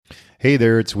Hey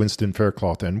there, it's Winston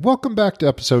Faircloth, and welcome back to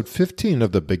episode 15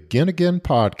 of the Begin Again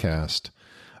podcast.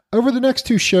 Over the next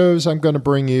two shows, I'm going to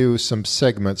bring you some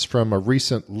segments from a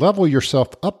recent Level Yourself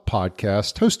Up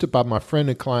podcast hosted by my friend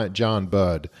and client, John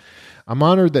Budd. I'm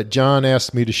honored that John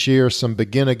asked me to share some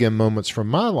Begin Again moments from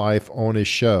my life on his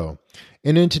show.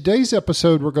 And in today's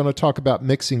episode, we're going to talk about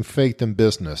mixing faith and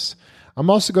business. I'm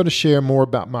also going to share more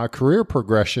about my career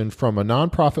progression from a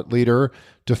nonprofit leader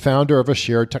to founder of a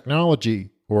shared technology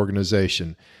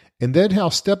organization, and then how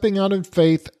stepping out in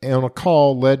faith on a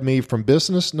call led me from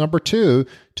business number 2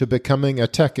 to becoming a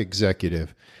tech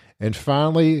executive, and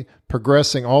finally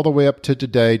progressing all the way up to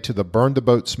today to the burn the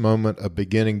boats moment of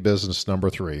beginning business number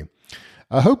 3.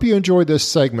 I hope you enjoy this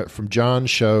segment from John's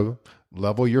show,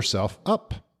 Level Yourself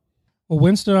Up. Well,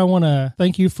 Winston, I want to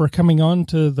thank you for coming on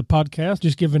to the podcast,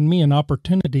 just giving me an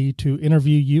opportunity to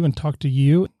interview you and talk to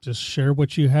you, just share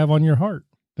what you have on your heart.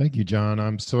 Thank you, John.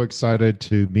 I'm so excited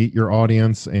to meet your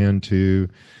audience and to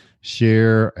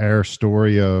share our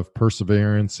story of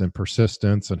perseverance and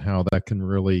persistence and how that can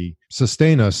really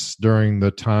sustain us during the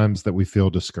times that we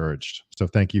feel discouraged. So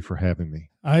thank you for having me.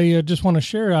 I just want to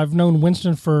share, I've known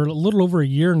Winston for a little over a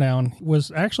year now, and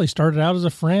was actually started out as a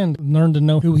friend, learned to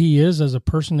know who he is as a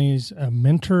person. He's a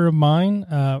mentor of mine.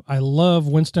 I love,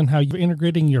 Winston, how you're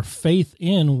integrating your faith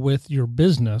in with your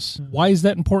business. Why is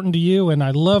that important to you? And I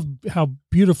love how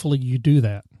beautifully you do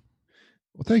that.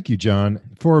 Well, thank you, John.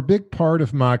 For a big part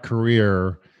of my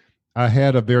career, I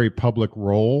had a very public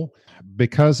role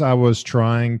because I was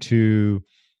trying to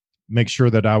make sure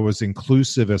that I was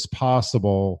inclusive as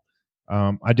possible.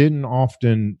 I didn't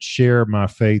often share my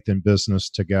faith and business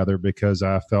together because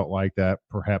I felt like that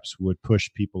perhaps would push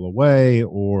people away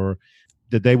or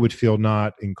that they would feel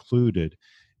not included.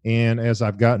 And as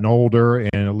I've gotten older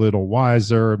and a little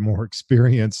wiser, more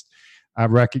experienced, I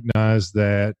recognize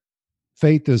that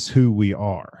faith is who we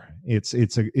are. It's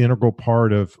an integral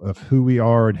part of who we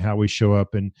are and how we show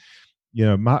up. And, you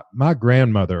know, my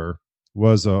grandmother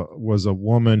was a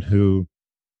woman who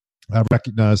I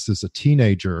recognized as a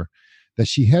teenager that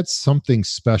she had something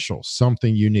special,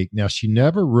 something unique. Now, she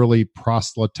never really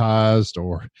proselytized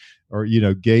or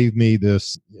gave me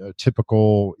this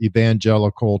typical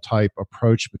evangelical type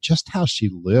approach, but just how she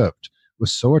lived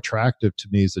was so attractive to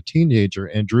me as a teenager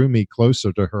and drew me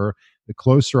closer to her. The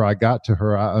closer I got to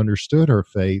her, I understood her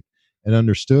faith and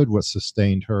understood what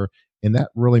sustained her. And that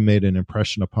really made an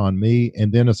impression upon me.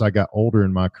 And then as I got older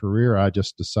in my career, I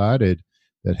just decided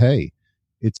that, hey,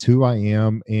 it's who I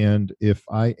am. And if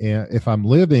I'm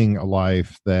living a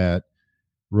life that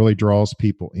really draws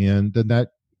people in, then that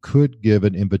could give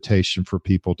an invitation for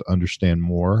people to understand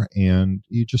more. And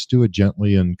you just do it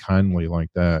gently and kindly like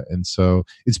that. And so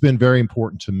it's been very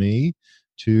important to me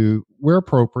to, where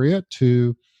appropriate,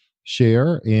 to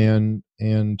share and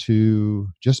to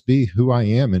just be who I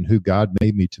am and who God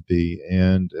made me to be.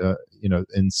 And,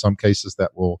 in some cases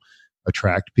that will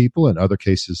attract people. In other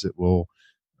cases, it will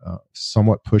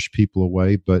somewhat push people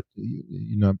away. But,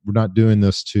 we're not doing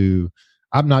this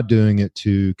I'm not doing it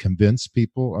to convince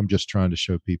people. I'm just trying to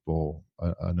show people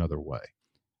another way.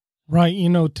 Right.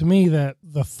 To me, that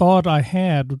the thought I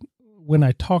had when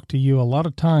I talk to you, a lot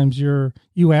of times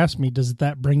you ask me, does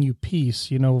that bring you peace?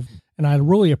 And I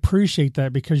really appreciate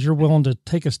that because you're willing to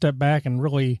take a step back and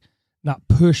really not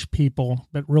push people,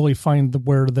 but really find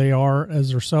where they are as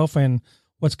themselves. And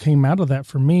what's came out of that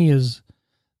for me is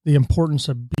the importance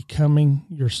of becoming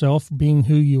yourself, being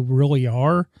who you really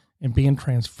are, and being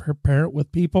transparent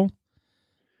with people.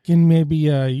 Can maybe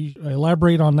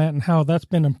elaborate on that and how that's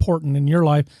been important in your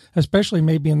life, especially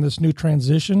maybe in this new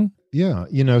transition? Yeah,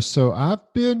 so I've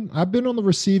been on the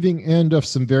receiving end of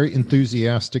some very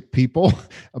enthusiastic people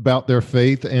about their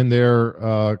faith and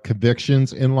their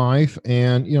convictions in life,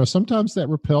 and sometimes that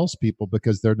repels people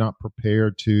because they're not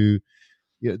prepared to.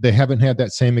 They haven't had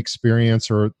that same experience,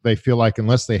 or they feel like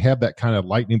unless they have that kind of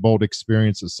lightning bolt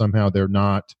experience, that somehow they're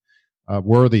not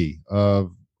worthy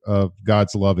of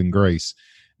God's love and grace.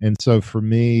 And so for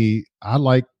me,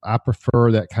 I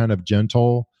prefer that kind of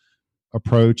gentle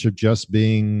approach of just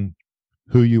being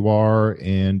who you are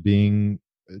and being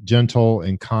gentle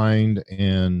and kind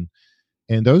and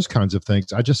those kinds of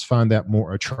things. I just find that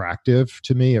more attractive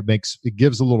to me. It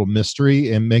gives a little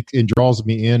mystery and draws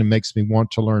me in and makes me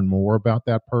want to learn more about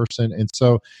that person. And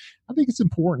so I think it's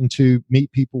important to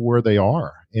meet people where they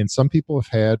are. And some people have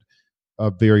had a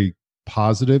very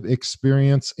positive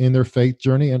experience in their faith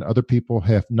journey, and other people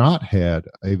have not had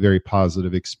a very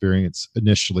positive experience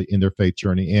initially in their faith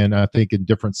journey. And I think in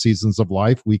different seasons of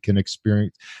life, we can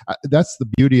experience. That's the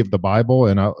beauty of the Bible,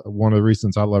 and one of the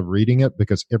reasons I love reading it,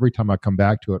 because every time I come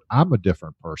back to it, I'm a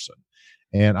different person.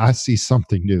 And I see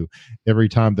something new every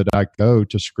time that I go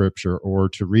to Scripture or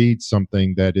to read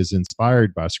something that is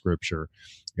inspired by Scripture.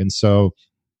 And so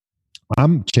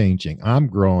I'm changing, I'm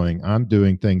growing, I'm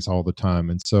doing things all the time.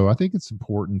 And so I think it's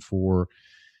important for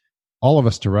all of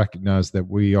us to recognize that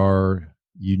we are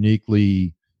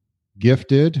uniquely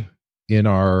gifted in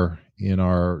our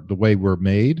the way we're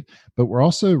made, but we're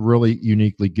also really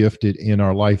uniquely gifted in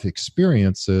our life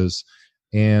experiences,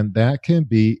 and that can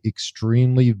be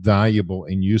extremely valuable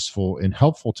and useful and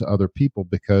helpful to other people,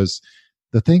 because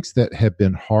the things that have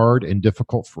been hard and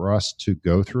difficult for us to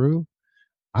go through,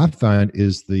 I find,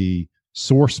 is the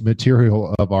source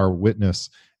material of our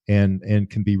witness, and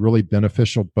can be really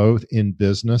beneficial both in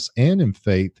business and in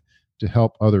faith to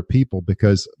help other people,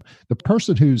 because the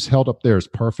person who's held up there as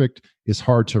perfect is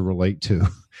hard to relate to.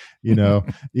 Yeah.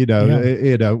 And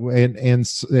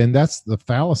that's the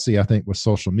fallacy, I think, with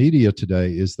social media today,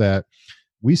 is that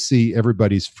we see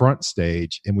everybody's front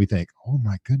stage and we think, oh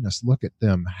my goodness, look at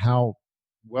them, how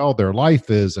well their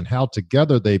life is and how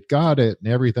together they've got it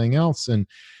and everything else. And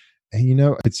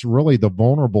it's really the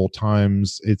vulnerable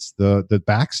times, it's the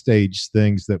backstage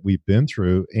things that we've been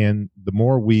through. And the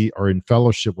more we are in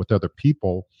fellowship with other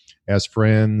people, as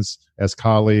friends, as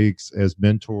colleagues, as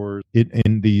mentors,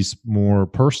 in these more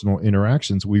personal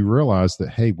interactions, we realize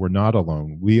that, hey, we're not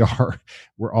alone.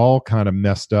 We're all kind of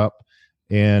messed up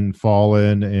and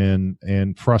fallen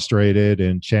and frustrated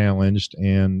and challenged.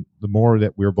 And the more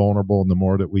that we're vulnerable and the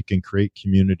more that we can create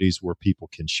communities where people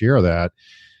can share that,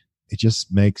 it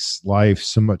just makes life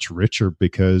so much richer,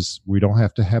 because we don't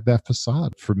have to have that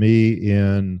facade. For me,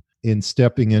 in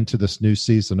stepping into this new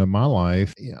season of my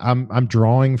life, I'm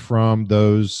drawing from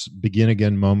those begin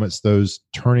again moments, those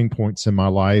turning points in my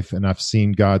life, and I've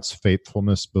seen God's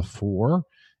faithfulness before.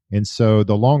 And so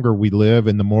the longer we live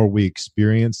and the more we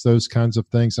experience those kinds of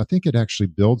things, I think it actually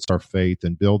builds our faith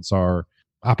and builds our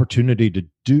opportunity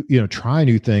to try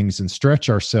new things and stretch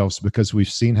ourselves, because we've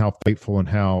seen how faithful and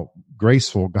how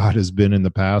graceful God has been in the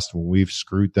past when we've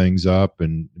screwed things up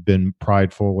and been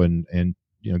prideful and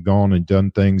gone and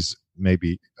done things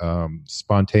maybe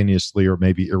spontaneously or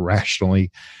maybe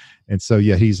irrationally. And so,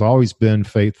 yeah, he's always been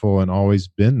faithful and always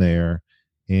been there.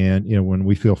 And, when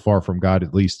we feel far from God,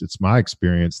 at least it's my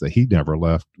experience that he never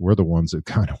left. We're the ones that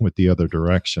kind of went the other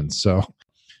direction. So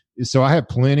I have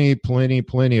plenty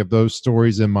of those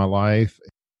stories in my life.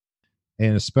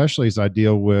 And especially as I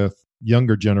deal with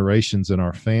younger generations in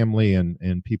our family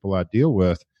and people I deal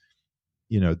with,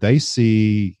 they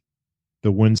see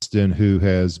the Winston who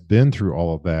has been through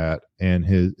all of that and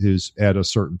who's at a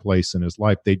certain place in his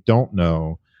life. They don't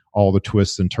know all the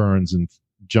twists and turns and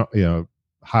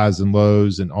highs and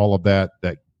lows and all of that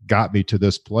got me to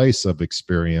this place of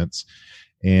experience.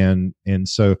 And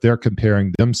so if they're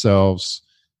comparing themselves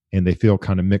and they feel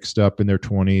kind of mixed up in their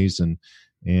 20s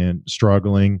and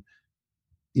struggling,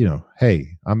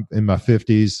 hey, I'm in my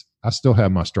 50s. I still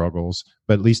have my struggles,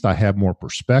 but at least I have more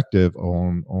perspective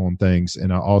on things.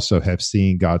 And I also have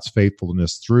seen God's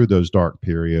faithfulness through those dark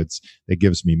periods that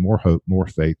gives me more hope, more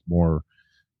faith, more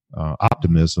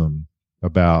optimism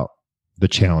about the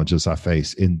challenges I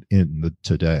face in the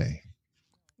today.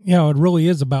 Yeah, it really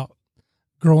is about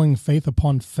growing faith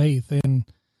upon faith. And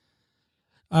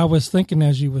I was thinking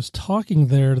as you was talking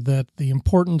there that the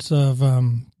importance of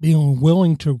being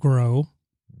willing to grow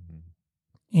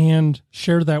and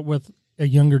share that with a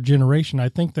younger generation. I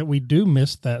think that we do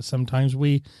miss that sometimes.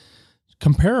 We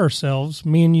compare ourselves.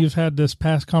 Me and you've had this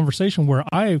past conversation where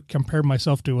I compare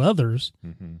myself to others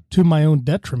to my own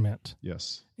detriment.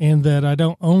 Yes. And that I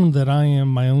don't own that I am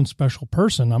my own special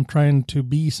person. I'm trying to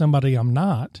be somebody I'm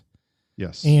not.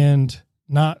 Yes. And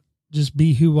not just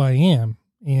be who I am.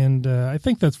 And I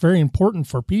think that's very important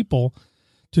for people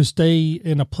to stay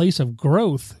in a place of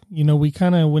growth. We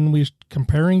kind of, when we're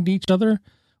comparing to each other,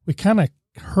 we kind of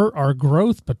hurt our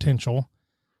growth potential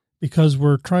because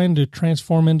we're trying to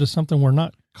transform into something we're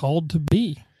not called to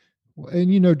be.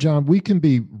 And John, we can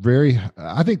be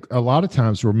I think a lot of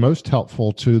times we're most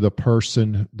helpful to the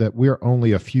person that we're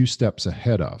only a few steps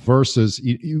ahead of, versus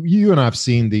you and I've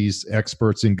seen these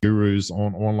experts and gurus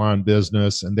on online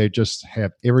business, and they just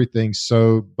have everything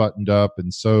so buttoned up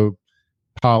and so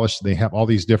polished. They have all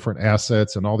these different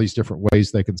assets and all these different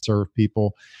ways they can serve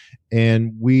people.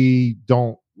 And we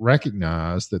don't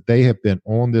recognize that they have been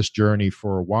on this journey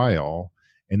for a while,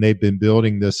 and they've been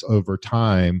building this over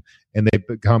time, and they've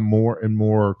become more and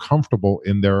more comfortable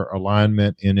in their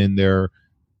alignment and in their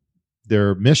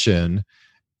mission,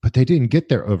 but they didn't get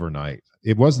there overnight.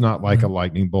 It was not like a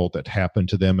lightning bolt that happened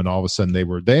to them and all of a sudden they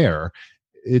were there.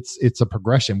 it's a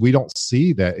progression. We don't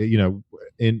see that,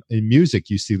 in music,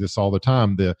 you see this all the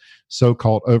time, the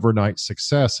so-called overnight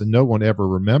success, and no one ever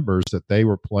remembers that they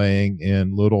were playing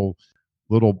in little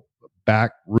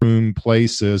back room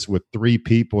places with 3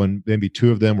 people, and maybe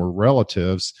 2 of them were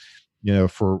relatives,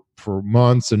 for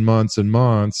months and months and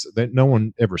months. That no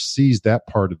one ever sees that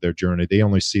part of their journey. They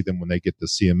only see them when they get the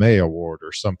CMA award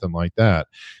or something like that.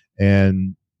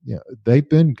 And they've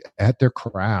been at their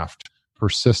craft,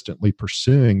 persistently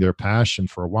pursuing their passion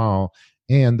for a while,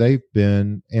 and they've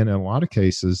been, and in a lot of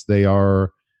cases, they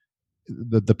are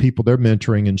the people they're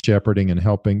mentoring and shepherding and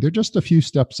helping. They're just a few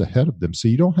steps ahead of them. So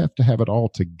you don't have to have it all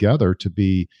together to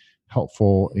be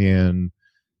helpful and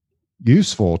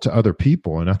useful to other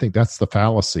people. And I think that's the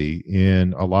fallacy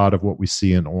in a lot of what we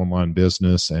see in online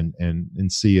business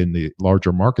and see in the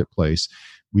larger marketplace.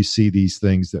 We see these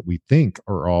things that we think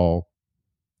are all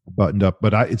buttoned up,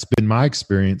 but it's been my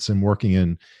experience in working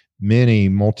in many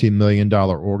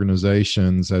multi-million-dollar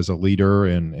organizations as a leader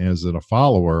and as a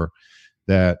follower,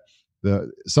 that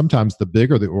sometimes the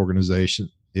bigger the organization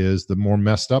is, the more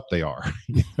messed up they are.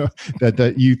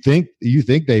 That you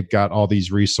think they've got all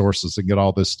these resources and get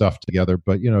all this stuff together,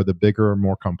 but the bigger and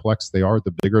more complex they are,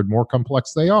 the bigger and more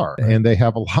complex they are, right. And they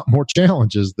have a lot more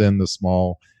challenges than the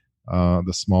small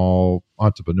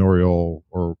entrepreneurial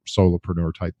or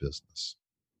solopreneur type business.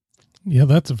 Yeah,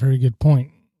 that's a very good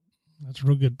point. That's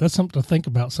real good. That's something to think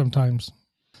about sometimes.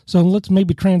 So let's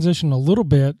maybe transition a little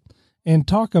bit and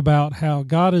talk about how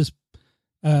God has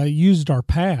used our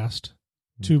past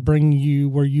to bring you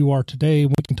where you are today.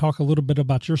 We can talk a little bit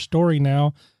about your story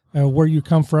now, where you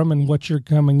come from and what you're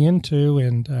coming into,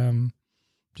 and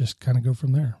just kind of go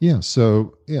from there. Yeah.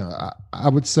 So, I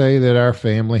would say that our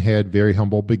family had very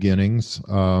humble beginnings.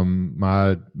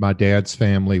 My dad's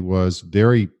family was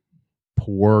very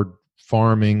poor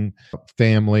farming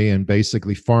family, and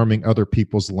basically farming other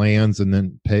people's lands and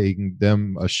then paying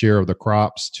them a share of the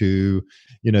crops to,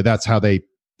 that's how they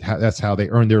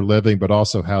earned their living, but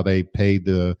also how they paid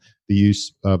the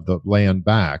use of the land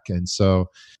back. And so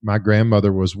my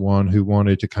grandmother was one who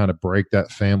wanted to kind of break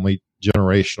that family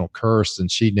generational curse,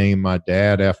 and she named my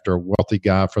dad after a wealthy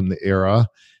guy from the era,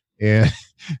 and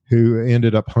who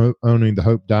ended up owning the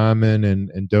Hope Diamond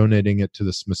and donating it to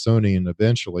the Smithsonian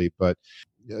eventually. But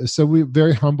so we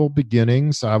very humble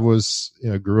beginnings. I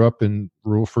grew up in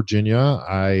rural Virginia.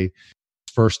 I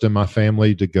first in my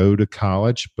family to go to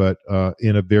college, but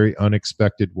in a very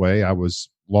unexpected way. I was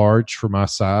large for my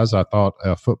size. I thought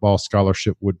a football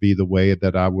scholarship would be the way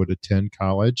that I would attend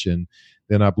college, and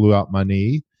then I blew out my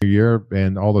knee a year,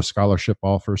 and all the scholarship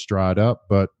offers dried up.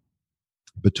 But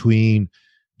between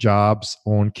jobs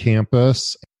on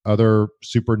campus, other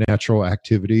supernatural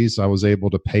activities, I was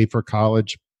able to pay for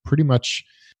college pretty much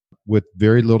with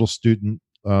very little student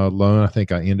loan. I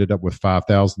think I ended up with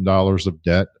 $5,000 of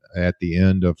debt at the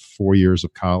end of 4 years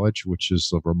of college, which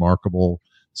is a remarkable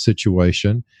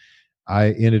situation.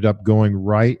 I ended up going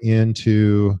right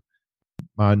into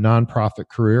my nonprofit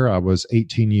career. I was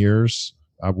 18 years.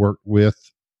 I worked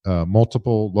with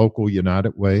multiple local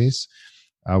United Ways.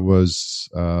 I was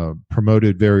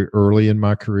promoted very early in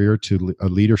my career to a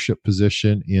leadership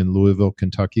position in Louisville,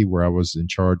 Kentucky, where I was in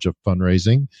charge of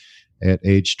fundraising at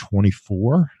age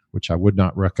 24, which I would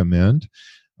not recommend.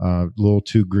 A little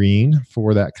too green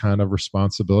for that kind of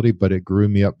responsibility, but it grew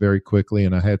me up very quickly,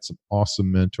 and I had some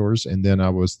awesome mentors. And then I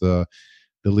was the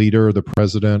leader, the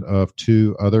president of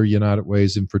 2 other United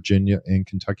Ways in Virginia and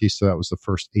Kentucky. So that was the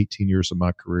first 18 years of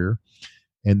my career.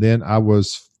 And then I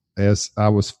was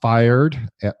fired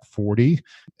at 40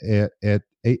 at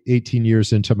 18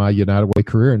 years into my United Way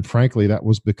career. And frankly, that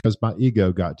was because my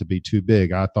ego got to be too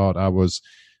big. I thought I was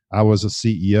a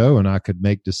CEO and I could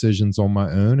make decisions on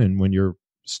my own. And when you're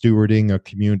stewarding a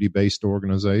community-based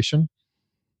organization,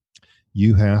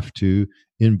 you have to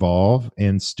involve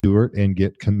and steward and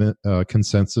get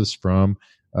consensus from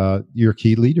your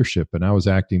key leadership. And I was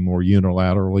acting more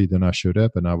unilaterally than I should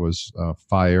have, and I was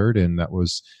fired. And that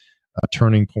was a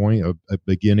turning point, a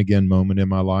begin again moment in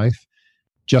my life.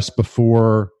 Just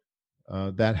before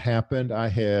that happened, I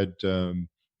had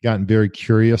gotten very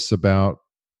curious about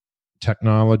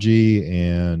technology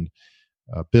and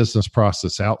business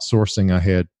process outsourcing. I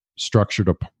had structured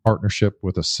a partnership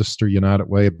with a sister United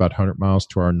Way about 100 miles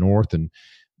to our north, and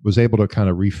was able to kind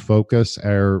of refocus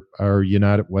our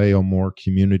United Way on more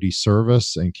community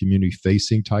service and community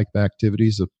facing type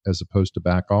activities as opposed to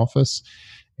back office.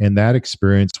 And that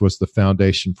experience was the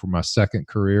foundation for my second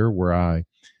career, where I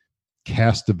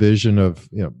cast a vision of,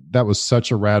 that was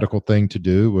such a radical thing to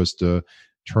do, was to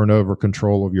turn over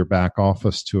control of your back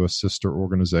office to a sister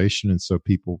organization. And so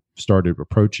people started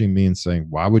approaching me and saying,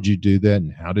 why would you do that?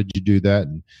 And how did you do that?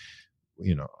 And,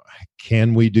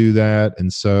 can we do that?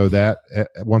 And so that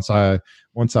once I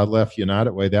left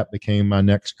United Way, that became my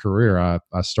next career.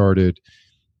 I started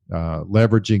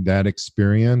leveraging that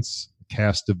experience,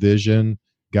 cast a vision,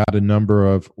 got a number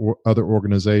of other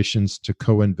organizations to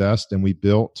co-invest, and we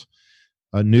built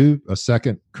a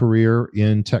second career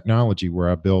in technology, where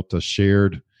I built a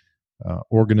shared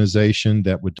organization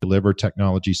that would deliver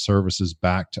technology services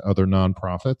back to other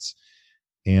nonprofits.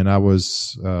 And I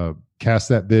was cast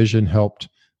that vision, helped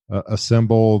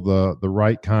assemble the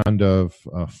right kind of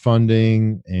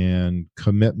funding and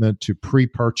commitment to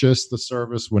pre-purchase the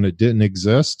service when it didn't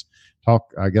exist.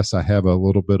 I guess I have a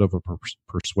little bit of a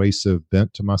persuasive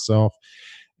bent to myself.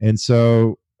 And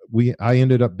so I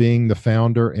ended up being the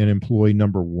founder and employee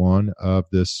number one of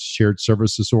this shared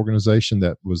services organization.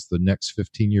 That was the next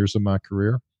 15 years of my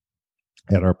career.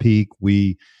 At our peak,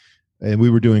 we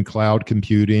were doing cloud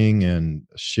computing and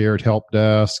shared help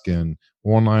desk and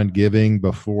online giving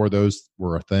before those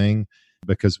were a thing,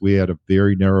 because we had a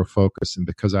very narrow focus. And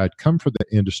because I'd come from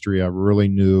the industry, I really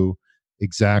knew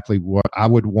exactly what I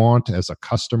would want as a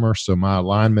customer. So my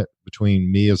alignment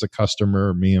between me as a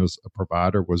customer, me as a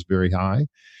provider, was very high.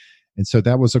 And so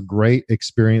that was a great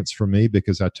experience for me,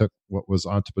 because I took what was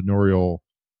entrepreneurial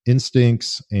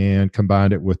instincts and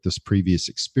combined it with this previous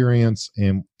experience,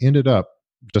 and ended up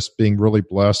just being really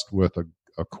blessed with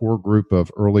a core group of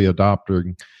early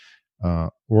adopting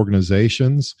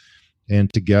organizations.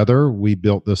 And together we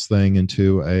built this thing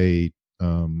into a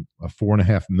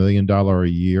 $4.5 million a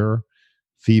year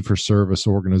fee-for-service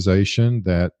organization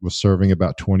that was serving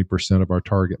about 20% of our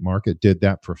target market. Did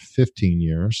that for 15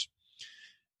 years.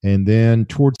 And then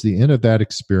towards the end of that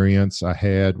experience, I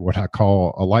had what I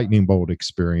call a lightning bolt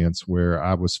experience, where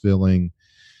I was feeling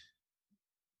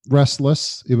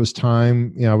restless. It was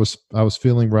time, I was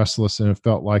feeling restless, and it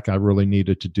felt like I really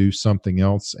needed to do something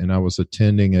else. And I was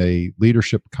attending a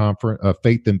leadership conference, a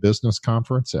faith and business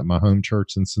conference at my home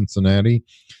church in Cincinnati,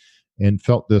 and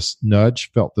felt this nudge,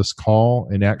 felt this call,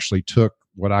 and actually took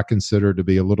what I consider to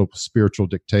be a little spiritual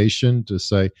dictation to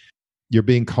say, you're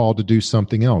being called to do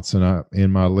something else. And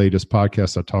in my latest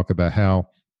podcast, I talk about how,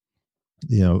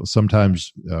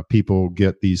 sometimes people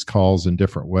get these calls in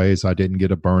different ways. I didn't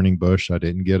get a burning bush. I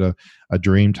didn't get a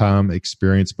dream time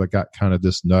experience, but got kind of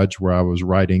this nudge where I was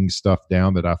writing stuff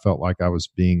down that I felt like I was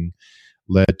being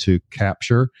led to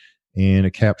capture. And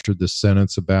it captured this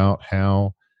sentence about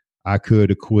how I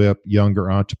could equip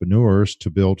younger entrepreneurs to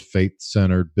build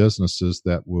faith-centered businesses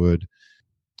that would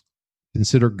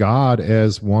consider God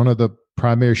as one of the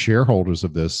primary shareholders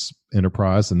of this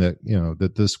enterprise, and that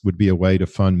that this would be a way to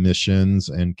fund missions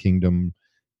and kingdom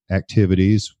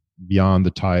activities beyond the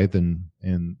tithe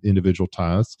and individual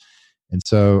tithes. And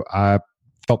so I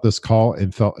felt this call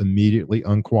and felt immediately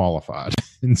unqualified.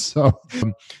 and so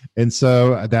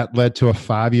that led to a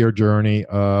 5-year journey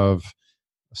of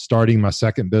starting my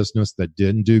second business that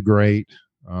didn't do great.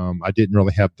 I didn't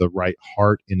really have the right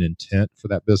heart and intent for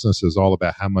that business. It was all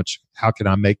about how can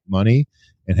I make money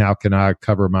and how can I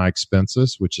cover my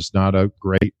expenses, which is not a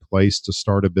great place to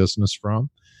start a business from.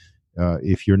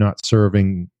 If you're not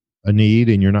serving a need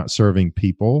and you're not serving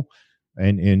people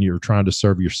and you're trying to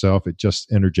serve yourself, it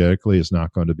just energetically is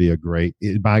not going to be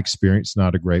in my experience,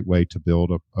 not a great way to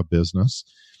build a business.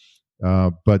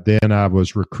 But then I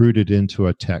was recruited into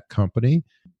a tech company.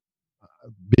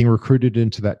 Being recruited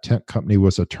into that tech company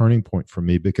was a turning point for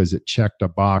me, because it checked a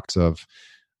box of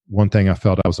one thing I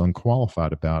felt I was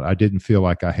unqualified about. I didn't feel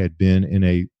like I had been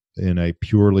in a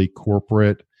purely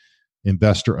corporate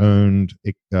investor-owned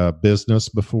business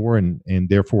before, and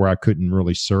therefore I couldn't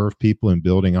really serve people in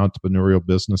building entrepreneurial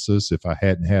businesses if I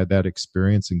hadn't had that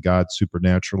experience. And God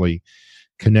supernaturally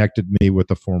connected me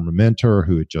with a former mentor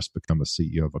who had just become a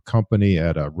CEO of a company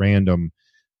at a random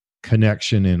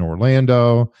connection in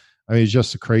Orlando. I mean, it's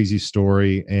just a crazy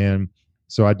story. And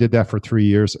so I did that for 3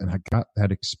 years, and I got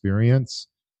that experience.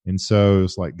 And so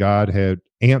it's like God had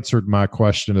answered my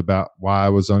question about why I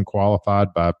was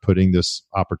unqualified by putting this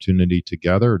opportunity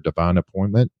together, divine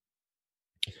appointment.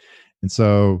 And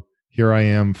so here I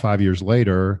am 5 years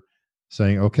later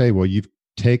saying, okay, well, you've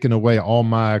taken away all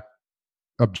my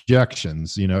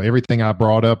objections. Everything I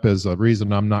brought up as a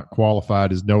reason I'm not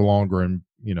qualified is no longer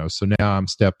so now I'm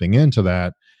stepping into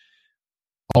that,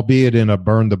 albeit in a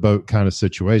burn the boat kind of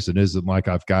situation. It isn't like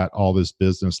I've got all this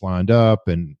business lined up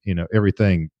and,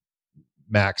 everything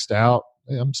maxed out.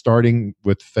 I'm starting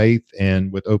with faith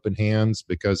and with open hands,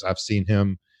 because I've seen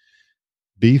him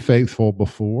be faithful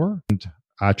before. And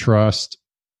I trust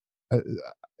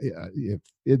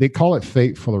they call it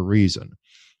fate for a reason,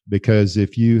 because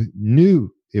if you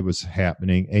knew it was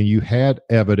happening and you had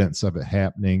evidence of it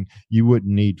happening, you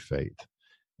wouldn't need faith.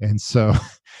 And so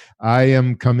I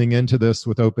am coming into this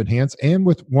with open hands and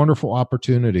with wonderful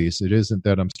opportunities. It isn't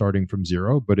that I'm starting from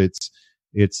zero, but it's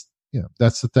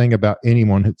that's the thing about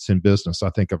anyone that's in business.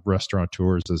 I think of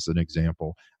restaurateurs as an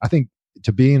example. I think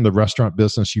to be in the restaurant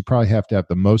business, you probably have to have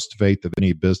the most faith of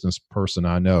any business person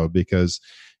I know, because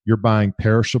you're buying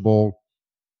perishable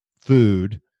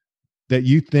food that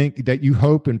you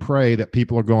hope and pray that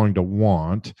people are going to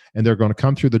want, and they're going to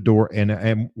come through the door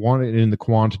and want it in the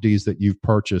quantities that you've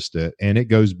purchased it, and it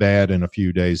goes bad in a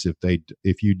few days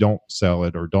if you don't sell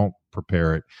it or don't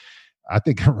prepare it. I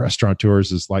think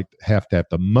restaurateurs have to have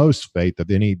the most faith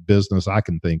of any business I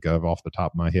can think of off the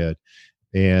top of my head.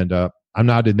 And I'm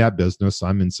not in that business.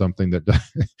 I'm in something that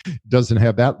doesn't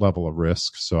have that level of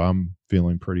risk. So I'm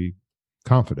feeling pretty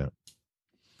confident.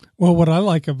 Well, what I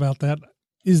like about that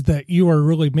is that you are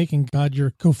really making God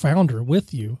your co-founder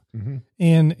with you, mm-hmm.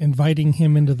 and inviting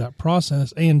him into that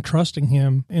process and trusting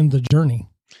him in the journey.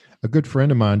 A good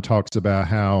friend of mine talks about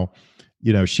how,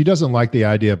 she doesn't like the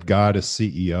idea of God as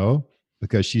CEO,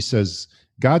 because she says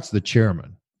God's the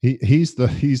chairman. He's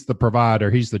the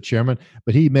provider. He's the chairman,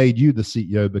 but he made you the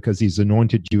CEO because he's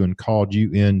anointed you and called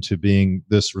you into being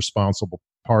this responsible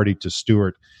party to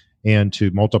steward and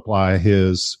to multiply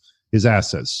his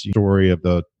assets. Story of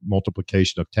the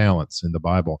multiplication of talents in the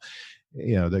Bible.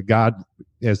 That God,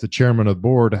 as the chairman of the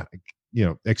board,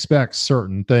 expects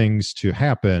certain things to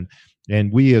happen,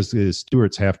 and we as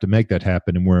stewards have to make that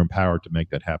happen, and we're empowered to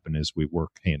make that happen as we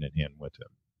work hand in hand with him.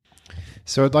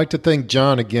 So I'd like to thank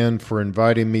John again for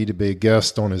inviting me to be a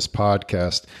guest on his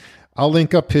podcast. I'll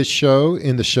link up his show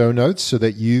in the show notes so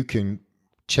that you can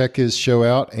check his show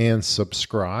out and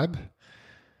subscribe.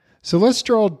 So let's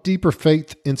draw deeper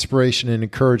faith, inspiration, and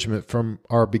encouragement from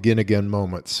our Begin Again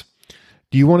moments.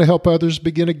 Do you want to help others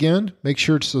begin again? Make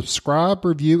sure to subscribe,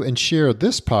 review, and share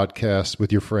this podcast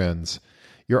with your friends.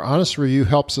 Your honest review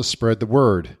helps us spread the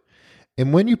word.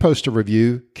 And when you post a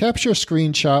review, capture a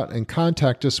screenshot and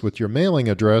contact us with your mailing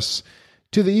address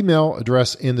to the email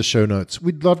address in the show notes.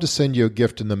 We'd love to send you a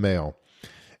gift in the mail.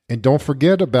 And don't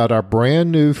forget about our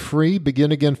brand new free Begin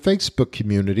Again Facebook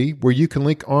community, where you can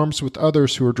link arms with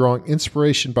others who are drawing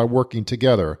inspiration by working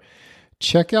together.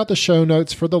 Check out the show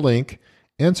notes for the link,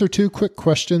 answer 2 quick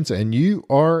questions, and you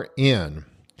are in.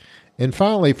 And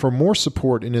finally, for more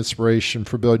support and inspiration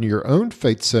for building your own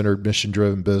faith-centered,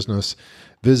 mission-driven business,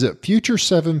 visit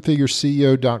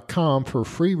future7figureceo.com for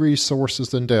free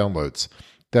resources and downloads.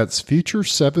 That's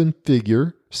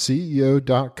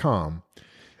future7figureceo.com.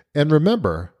 And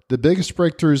remember, the biggest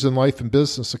breakthroughs in life and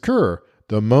business occur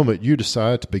the moment you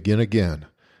decide to begin again.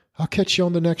 I'll catch you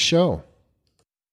on the next show.